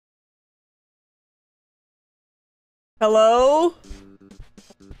Hello?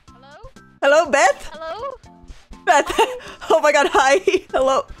 Hello? Hello, Beth? Hello? Beth! Oh my god, hi!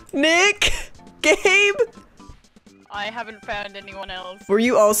 Hello? Nick? Gabe? I haven't found anyone else. Were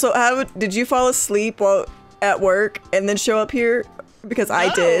you also did you fall asleep while at work and then show up here? Because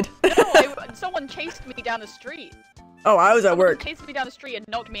I did. No, someone chased me down the street. Oh, I was at Someone work. chased me down the street and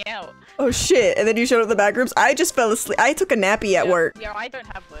knocked me out. Oh shit, and then you showed up at the back rooms? I just fell asleep. I took a nappy at work. Yeah, I don't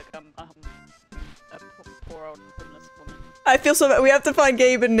have work. I'm a poor old homeless woman. I feel so bad. We have to find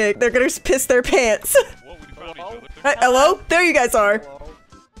Gabe and Nick. They're gonna piss their pants. Whoa, we found each other. Hi, hello? There you guys are.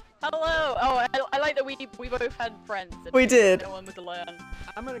 Hello! Oh, I like that we both had friends. And We did. no one was alone.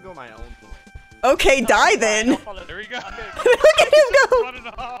 I'm gonna go my own way. Okay, die then. I'll follow. There you go. Look at him go. Running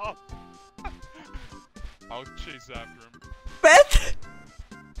off. I'll chase after him. Beth?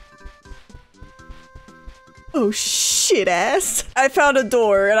 Oh shit ass. I found a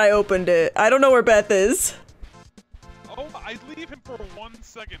door and I opened it. I don't know where Beth is. Oh, I leave him for 1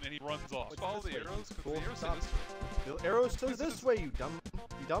 second and he runs off. Follow the arrows, because the arrows say this way. The arrows to this way, you dumb.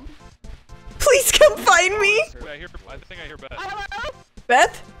 You dumb? Please come find me. Wait, I think I hear Beth. Hello?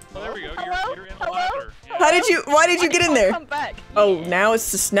 Beth? Oh, there we go. Hello? You're in the Hello? ladder. Yeah. Why did you get in there? Come back. Oh, now it's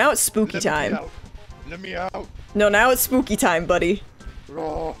spooky time. Let me out. No, now it's spooky time, buddy.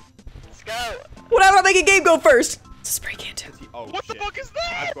 Oh, Let's go. What about making Gabe go first? It's a break into. oh What the shit. fuck is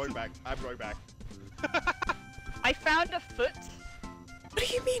that? I'm going back. I'm going back. I found a foot. What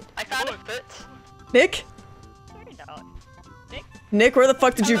do you mean? I found a foot. Nick? Very dark. Nick? Nick, where the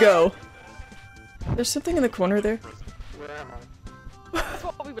fuck did you go? There's something in the corner there. Where am I? That's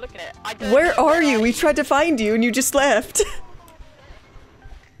what we were looking at. I don't Where know are you? We tried to find you and you just left.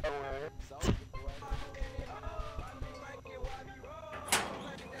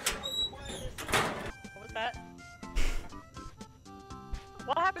 What was that?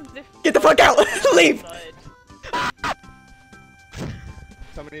 What happens if... Get the fuck out! Leave!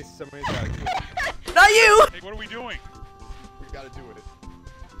 Somebody's gotta do it. Not you! Hey, what are we doing? We gotta do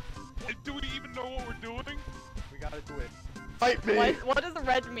it. Do we even know what we're doing? We gotta do it. Fight me! What does the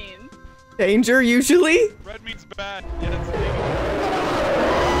red mean? Danger, usually? Red means bad. Yeah, that's negative.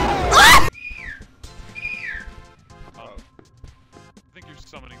 Ah! I think you're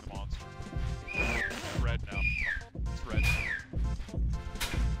summoning the monster. It's red now. It's red.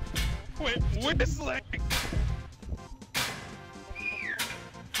 Quit whistling!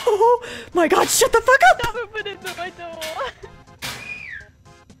 Oh my god, shut the fuck up! Stop opening my door!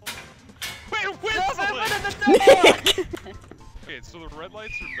 Quit Stop whistling! opening the door! Nick! Okay, so the red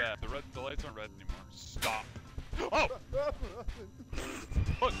lights are bad. The lights aren't red anymore. Stop. Oh!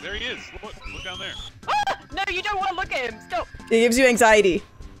 Look, there he is. Look down there. Ah! No, you don't want to look at him. Stop. It gives you anxiety.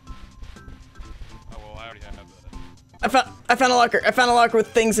 Oh well, I already have that. I found a locker. I found a locker with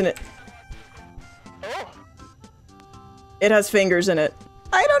things in it. Oh. It has fingers in it.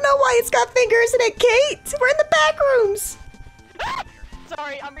 I don't know why it's got fingers in it, Kate! We're in the back rooms! Ah!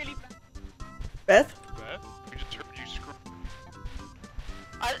 Sorry, I'm really... Beth? Beth? We just heard you scream.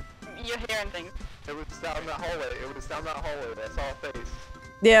 You're hearing things. It was down that hallway. It was down that hallway. I saw a face.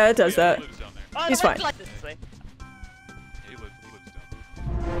 Yeah, it does Yeah, that. he lives down there. Oh, He's the fine. red light is this way. He lives down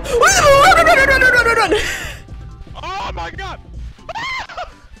there. Run! Oh my god!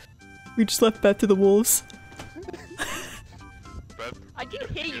 We just left Beth to the wolves. Beth? I did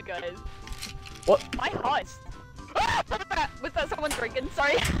hear you guys. What? My heist. Ah! Was that someone drinking?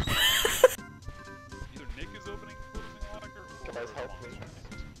 Sorry. Either Nick is opening closing locker or Guys, help me.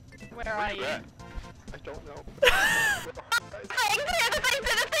 Where are you? at? I don't know. Hey, the thing,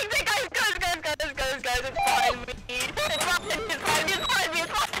 guys, it's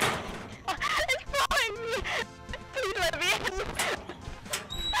fine, it's fine. Please let me in.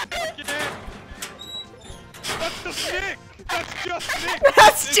 Get in! That's just Nick! That's just Nick!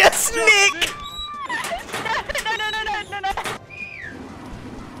 That's It's just Nick! No.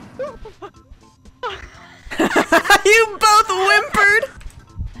 You both whimpered!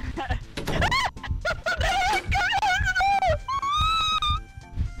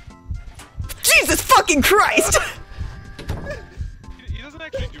 Jesus fucking Christ! He doesn't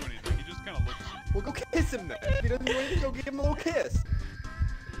actually do anything, he just kind of looks at you. Well, go kiss him then. If he doesn't do anything, go give him a little kiss.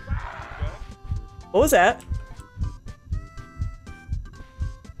 Okay? What was that?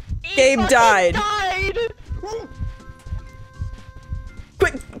 He Gabe fucking died.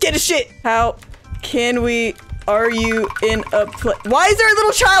 Quick, get his shit! How can we... Are you in a pla- Why is there a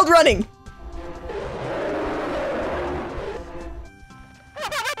little child running?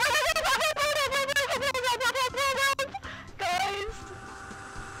 Guys,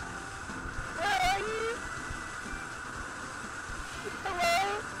 where are you?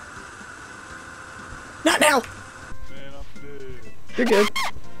 Hello? Not now! You're good.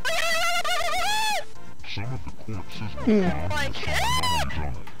 Some of the corpses were found Like,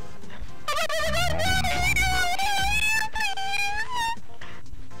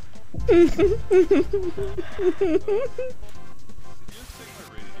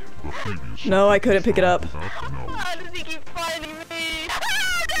 No, I couldn't pick it up. how does he keep finding me?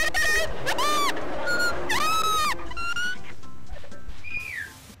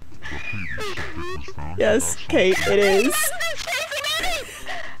 Yes, Kate, it is.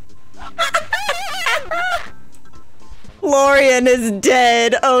 Lorian is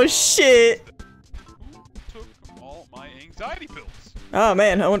dead. Oh shit. Who took all my anxiety pills? Oh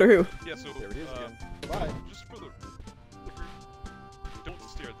man, I wonder who. Yeah, so There it is again. Bye. just for the don't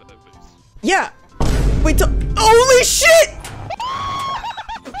stare at that face. Yeah. Wait till. Holy shit!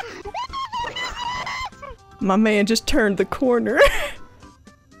 My man just turned the corner.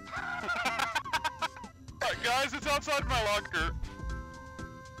 Guys, it's outside my locker.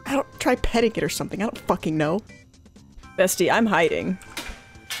 I don't try petting it or something. I don't fucking know. Bestie, I'm hiding.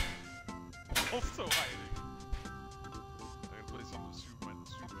 Also hiding. I gotta play something to soothe my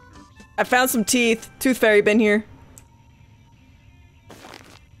nerves. I found some teeth. Tooth fairy been here.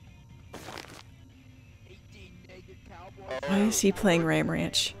 Why is he playing Ram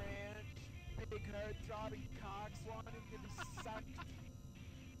Ranch?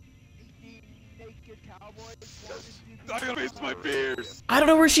 I gotta face my fears. I don't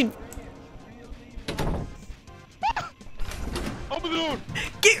know where she. Open the door.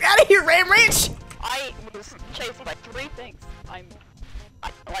 Get out of here, Ram Ranch! I was chased by 3 things. I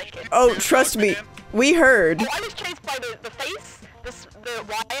like it. Oh, trust me. We heard. Oh, I was chased by the face, the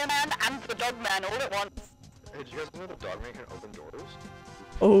wire man, and the dog man all at once. Hey, did you guys know the dog man can open doors?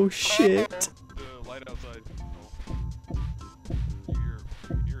 Oh shit. The light outside. Here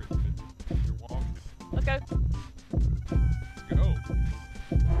it's been. You're walking. Let's go. Go.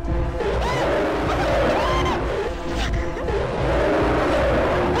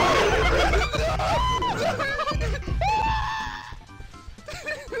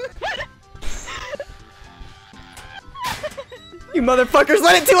 You motherfuckers,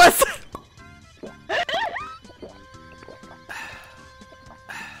 let it to us!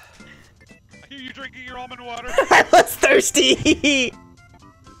 I hear you drinking your almond water. I was thirsty!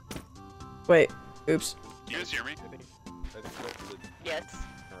 Wait. Oops. You guys hear me? I think that's Yes.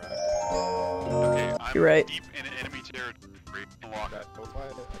 Okay, I'm You're right. deep in enemy territory. Lock.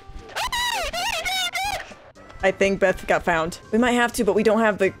 I think Beth got found. We might have to, but we don't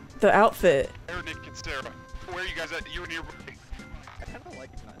have the outfit. Nick and Sarah. Where are you guys at? You and your I kind of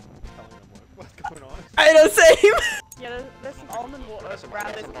like not telling them what's going on. I know, same! Yeah, there's some almond water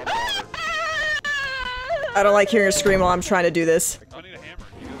around this. I don't like hearing her scream while I'm trying to do this. I need a hammer.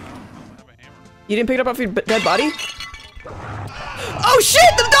 You guys don't have a hammer. You didn't pick it up off your dead body? Oh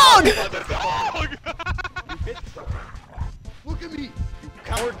shit, the dog! Look at me, you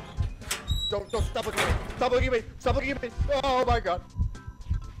coward! Don't stop looking at me! Stop looking at me! Stop looking at me! Oh my god!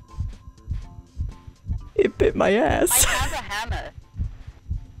 It bit my I ass. have a hammer.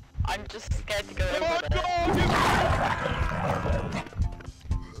 I'm just scared to go over there.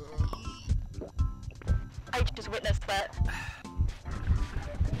 I just witnessed that.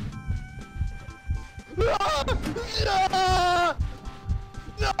 Ah!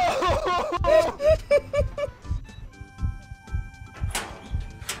 No!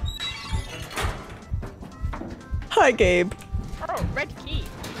 Hi, Gabe. Oh, red key.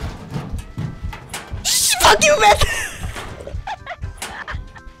 Fuck you, Beth!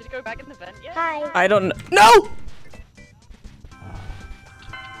 Did it go back in the vent yet? Hi. I don't know. No!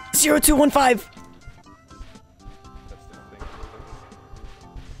 0215. That's the thing.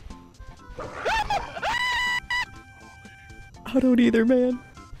 I don't either, man.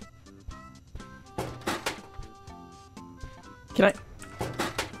 Can I?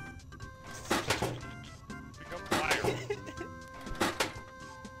 Become fire.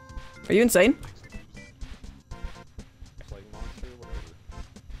 Are you insane? Plague monster, whatever.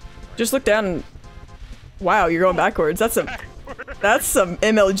 Just look down and... Wow, you're going backwards. That's some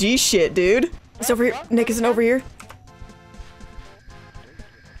MLG shit, dude. It's over here. Nick isn't over here.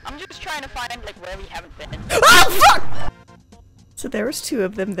 I'm just trying to find like where we haven't been. Oh, fuck! So there was 2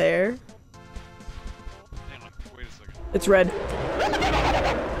 of them there. Hang on, wait a second. It's red.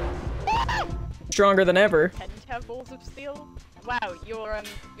 Stronger than ever. 10 have balls of steel. Wow, you're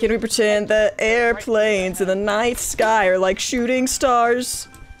Can we pretend that airplanes in the night sky are like shooting stars?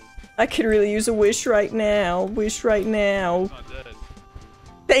 I could really use a wish right now. Wish right now. It's not dead.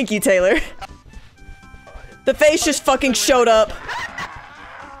 Thank you, Taylor. The face just fucking showed up.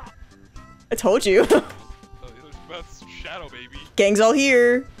 I told you. But Beth's shadow, baby. Gang's all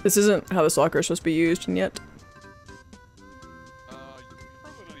here. This isn't how this locker is supposed to be used yet. You probably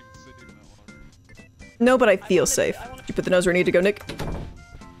not even sitting that long. No, but I feel safe. You put the nose where I need to go, Nick.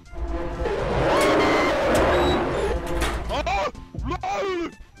 Oh! No!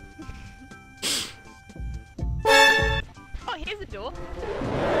 Oh, here's the door.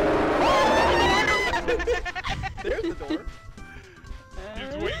 There's the door.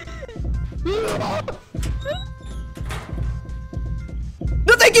 He's waiting.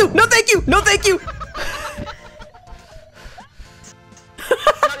 No thank you! No thank you! No thank you! You're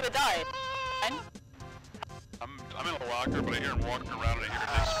not gonna die. And I'm in a locker, but I hear him walking around and I hear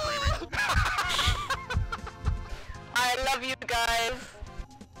him screaming. I love you guys.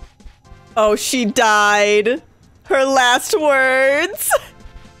 Oh, she died. Her last words.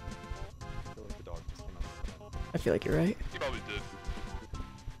 The dog just came out. I feel like you're right. He probably did.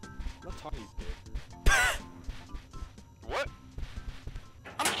 Not talking, dude. What?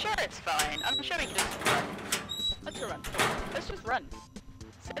 I'm sure it's fine. I'm sure we can just run. Let's go run. Let's just run.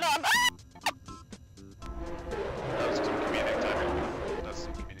 Sit on. That was some comedic timing. That's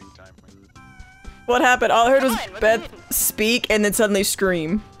some comedic timing. What happened? All I heard was Fine, what do you Beth mean? speak and then suddenly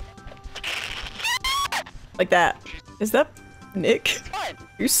scream. Like that. Is that Nick? It's fine.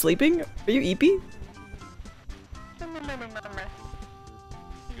 Are you sleeping? Are you eepy?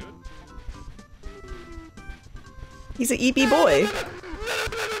 Good? He's an eepy boy.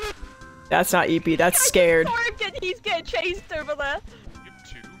 That's not eepy, that's scared. He's getting chased over there. You have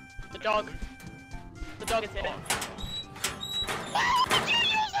two? The dog. The dog is hidden.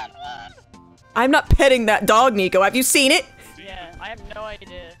 I'm not petting that dog, Nico. Have you seen it? Yeah, I have no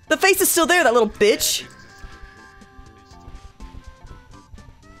idea. The face is still there, that little bitch.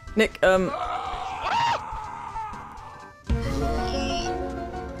 Nick,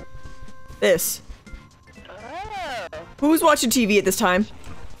 This. Oh. Who's watching TV at this time?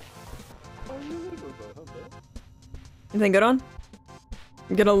 Anything good on?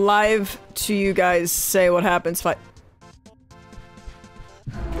 I'm gonna live to you guys say what happens if I—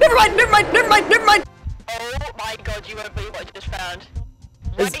 Never mind, never mind, never mind, never mind! Oh my god, you won't believe what I just found.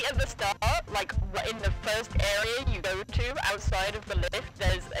 Is- Right at the start, like in the first area you go to, outside of the lift,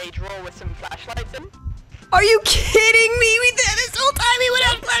 there's a drawer with some flashlights in. Are you kidding me? We did this whole time we would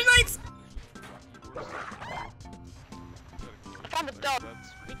have flashlights! I found the dog.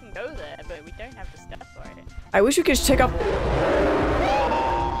 We can go there, but we don't have the stuff for it. I wish we could just take off—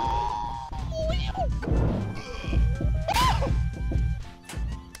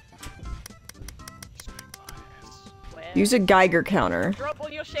 Where? Use a Geiger counter. Drop all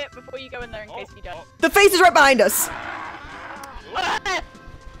your shit before you go in there in case you don't. The face is right behind us!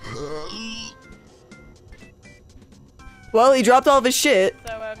 Well, he dropped all of his shit.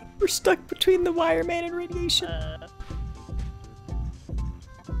 So, We're stuck between the wire man and radiation.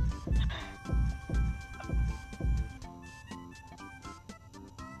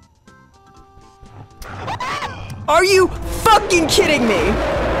 Are you fucking kidding me?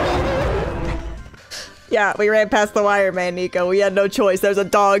 Yeah, we ran past the wire man, Nico. We had no choice. There's a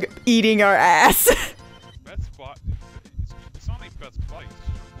dog eating our ass. Beth's bot. It's not like Beth's body. It's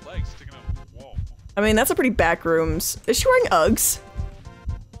just her legs sticking out of the wall. I mean, that's a pretty backrooms. Is she wearing Uggs?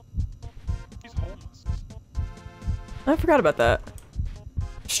 He's homeless. I forgot about that.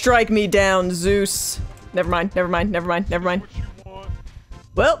 Strike me down, Zeus. Never mind, never mind, never mind, never mind. What you want?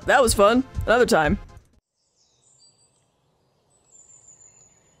 Well, that was fun. Another time.